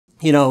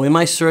You know, in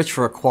my search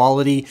for a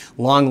quality,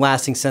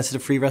 long-lasting,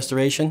 sensitive-free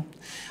restoration,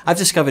 I've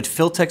discovered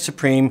Filtek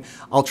Supreme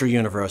Ultra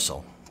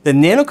Universal. The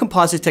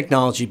nanocomposite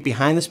technology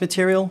behind this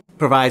material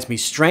provides me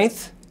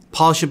strength,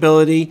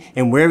 polishability,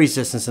 and wear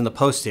resistance in the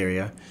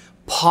posterior,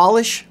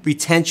 polish,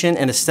 retention,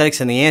 and aesthetics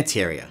in the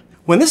anterior.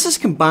 When this is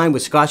combined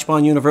with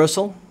Scotchbond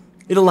Universal,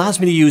 it allows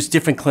me to use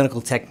different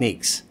clinical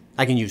techniques.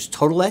 I can use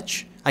total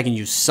etch, I can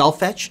use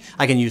self-etch,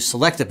 I can use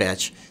selective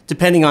etch,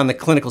 depending on the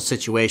clinical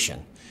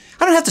situation.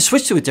 I don't have to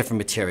switch to a different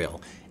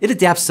material. It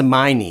adapts to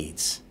my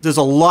needs. There's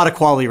a lot of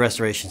quality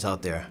restorations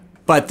out there,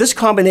 but this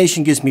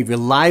combination gives me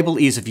reliable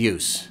ease of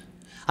use.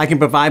 I can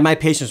provide my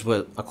patients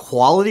with a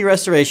quality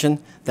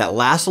restoration that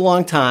lasts a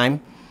long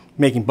time,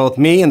 making both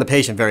me and the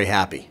patient very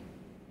happy.